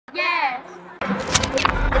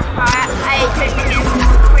certificate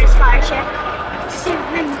for a scholarship to save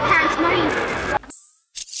my parents' money.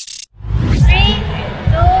 3,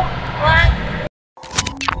 2, 1.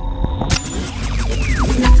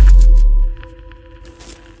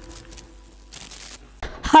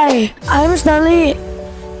 Hi, I'm Stanley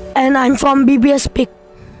and I'm from BBS Peak.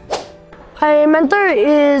 My mentor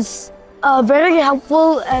is very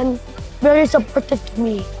helpful and very supportive to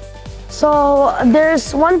me. So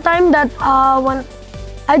there's one time that when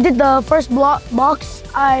I did the first box,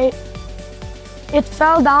 it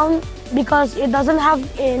fell down because it doesn't have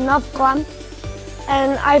enough clamp,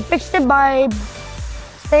 and I fixed it by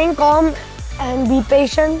staying calm and be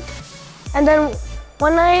patient. And then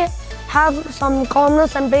when I have some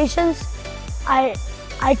calmness and patience, I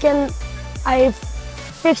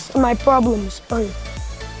fix my problems early.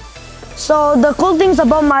 So the cool things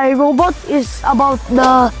about my robot is about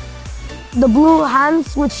the blue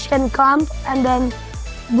hands which can clamp, and then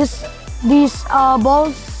these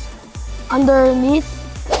balls underneath,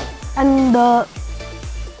 and the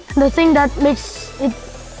thing that makes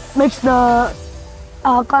the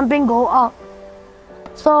clamping go up.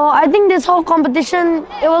 So I think this whole competition,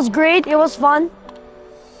 it was great, it was fun.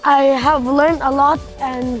 I have learned a lot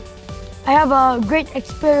and I have a great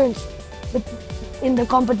experience in the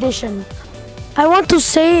competition. I want to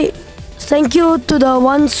say thank you to the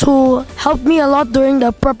ones who helped me a lot during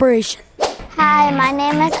the preparation. Hi, my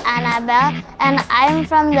name is Annabelle and I'm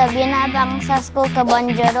from the Binabangsa School,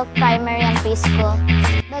 Kebonjeruk Primary and Preschool.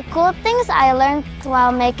 The cool things I learned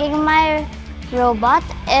while making my robot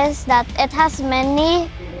is that it has many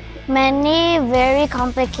very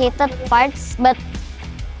complicated parts, but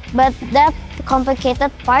that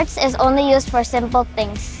complicated parts is only used for simple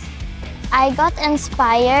things. I got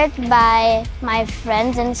inspired by my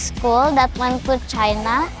friends in school that went to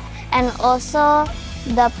China, and also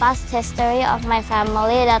the past history of my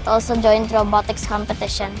family that also joined robotics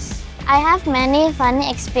competitions. I have many funny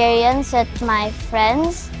experiences with my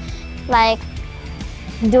friends, like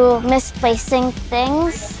misplacing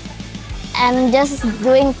things and just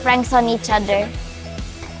doing pranks on each other.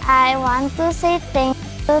 I want to say thank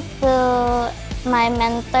you to my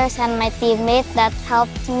mentors and my teammates that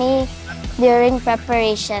helped me during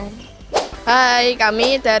preparation. Hai,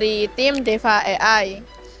 kami dari tim Deva AI.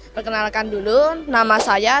 Perkenalkan dulu, nama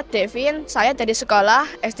saya Devin, saya dari sekolah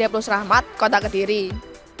SD Plus Rahmat, Kota Kediri.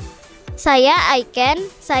 Saya Aiken,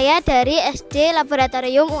 saya dari SD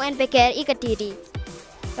Laboratorium UNPGRI Kediri.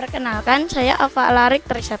 Perkenalkan, saya Ava Larik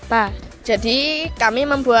Trisepta. Jadi, kami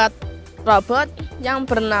membuat robot yang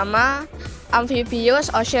bernama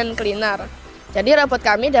Amphibious Ocean Cleaner. Jadi, robot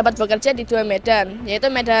kami dapat bekerja di dua medan,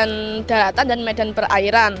 yaitu medan daratan dan medan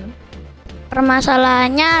perairan.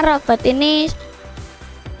 Permasalahannya, robot ini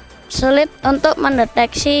sulit untuk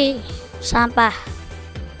mendeteksi sampah.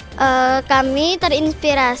 Kami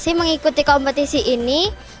terinspirasi mengikuti kompetisi ini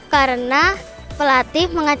karena pelatih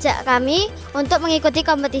mengajak kami untuk mengikuti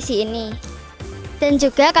kompetisi ini. Dan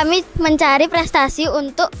juga kami mencari prestasi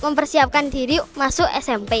untuk mempersiapkan diri masuk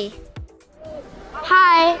SMP.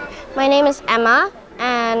 Hi, my name is Emma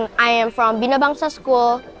and I am from Binabangsa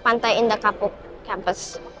School, Pantai Indah Kapuk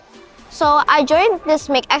campus. So I joined this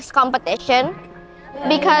MakeX competition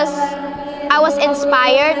because I was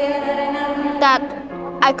inspired that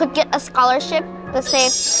I could get a scholarship to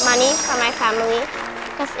save money for my family,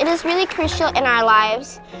 because it is really crucial in our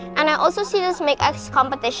lives. And I also see this MakeX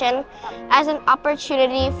competition as an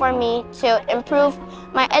opportunity for me to improve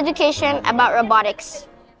my education about robotics.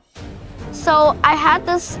 So I had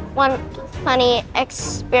this one funny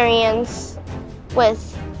experience with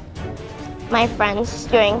my friends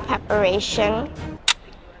during preparation,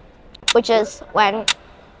 which is when...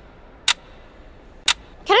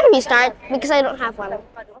 Can I restart? Because I don't have one.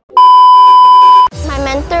 My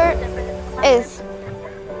mentor is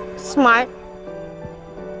smart,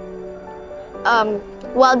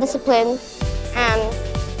 well-disciplined, and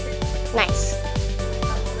nice.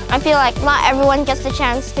 I feel like not everyone gets the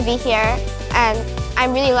chance to be here, and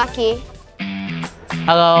I'm really lucky.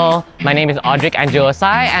 Hello, my name is Audric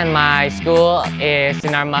Angelosai and my school is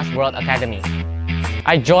Sinarmas World Academy.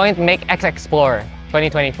 I joined MakeX Explore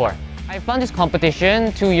 2024. I found this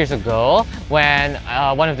competition 2 years ago when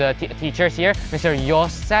one of the teachers here, Mr.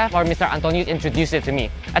 Joseph or Mr. Antonius, introduced it to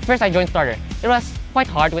me. At first I joined Starter. It was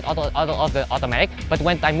quite hard with all of the automatic, but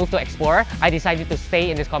when I moved to Explorer, I decided to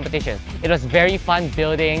stay in this competition. It was very fun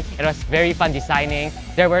building, it was very fun designing.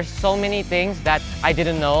 There were so many things that I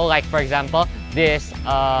didn't know, like for example, this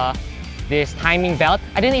timing belt.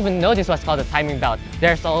 I didn't even know this was called a timing belt.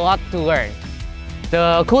 There's a lot to learn.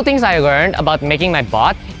 The cool things I learned about making my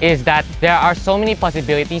bot is that there are so many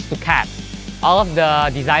possibilities to catch. All of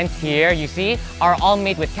the designs here you see are all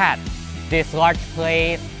made with CAD. This large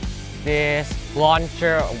plate, this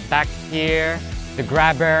launcher back here, the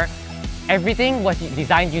grabber, everything was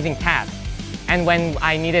designed using CAD. And when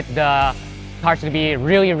I needed the parts to be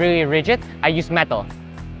really rigid, I used metal.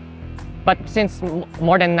 But since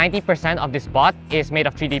more than 90% of this bot is made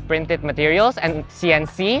of 3D printed materials and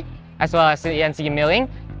CNC, as well as CNC milling,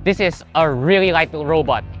 this is a really light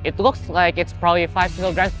robot. It looks like it's probably 5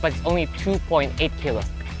 kilograms, but it's only 2.8 kilos.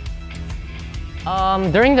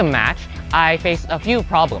 During the match, I faced a few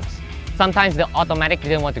problems. Sometimes the automatic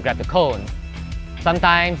didn't want to grab the cone.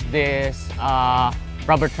 Sometimes this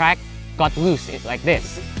rubber track got loose, like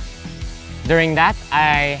this. During that,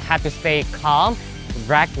 I had to stay calm,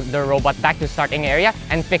 drag the robot back to starting area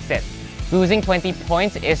and fix it. Losing 20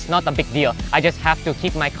 points is not a big deal. I just have to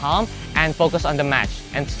keep my calm and focus on the match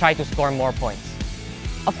and try to score more points.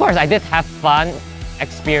 Of course, I did have fun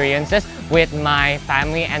experiences with my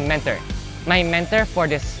family and mentor. My mentor for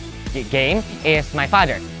this game is my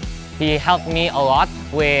father. He helped me a lot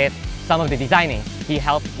with some of the designing. He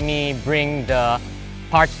helped me bring the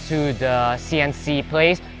parts to the CNC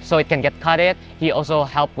place so it can get cutted. He also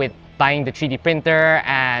helped with buying the 3D printer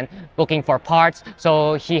and looking for parts.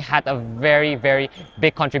 So he had a very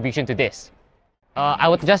big contribution to this. I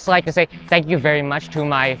would just like to say thank you very much to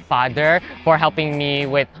my father for helping me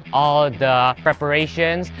with all the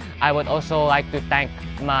preparations. I would also like to thank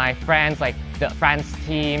my friends, like the France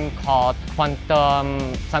team called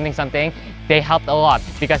Quantum something. They helped a lot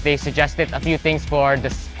because they suggested a few things for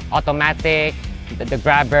this automatic, the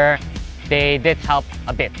grabber. They did help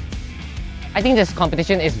a bit. I think this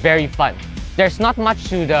competition is very fun. There's not much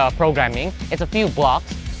to the programming. It's a few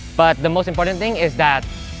blocks, but the most important thing is that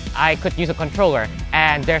I could use a controller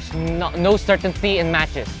and there's no certainty in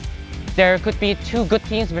matches. There could be 2 good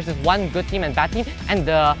teams versus 1 good team and bad team, and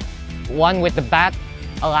the one with the bad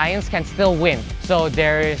alliance can still win. So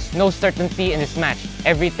there is no certainty in this match.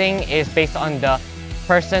 Everything is based on the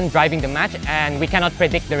person driving the match and we cannot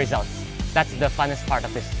predict the results. That's the funnest part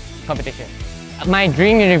of this competition. My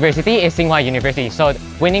dream university is Tsinghua University, so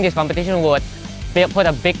winning this competition would put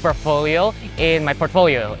a big portfolio in my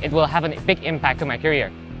portfolio. It will have a big impact to my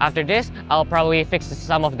career. After this, I'll probably fix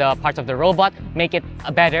some of the parts of the robot, make it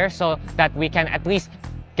better so that we can at least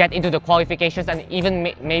get into the qualifications and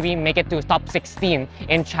even maybe make it to top 16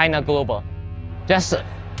 in China Global. Just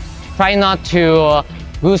try not to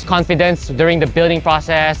lose confidence during the building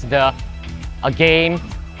process, a game.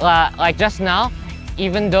 Like just now,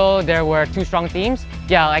 even though there were 2 strong teams,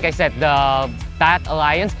 yeah, like I said, the bad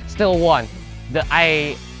alliance still won.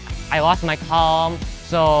 I lost my calm,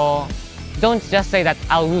 so don't just say that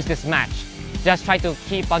I'll lose this match. Just try to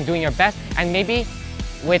keep on doing your best, and maybe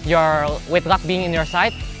with luck being in your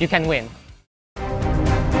side, you can win.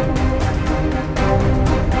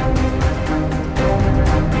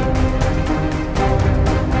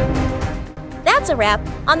 That's a wrap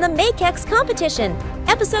on the MakeX competition,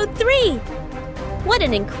 episode 3. What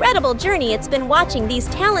an incredible journey it's been watching these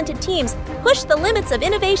talented teams push the limits of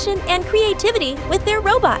innovation and creativity with their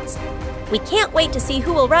robots. We can't wait to see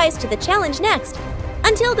who will rise to the challenge next.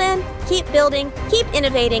 Until then, keep building, keep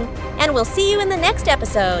innovating, and we'll see you in the next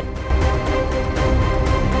episode.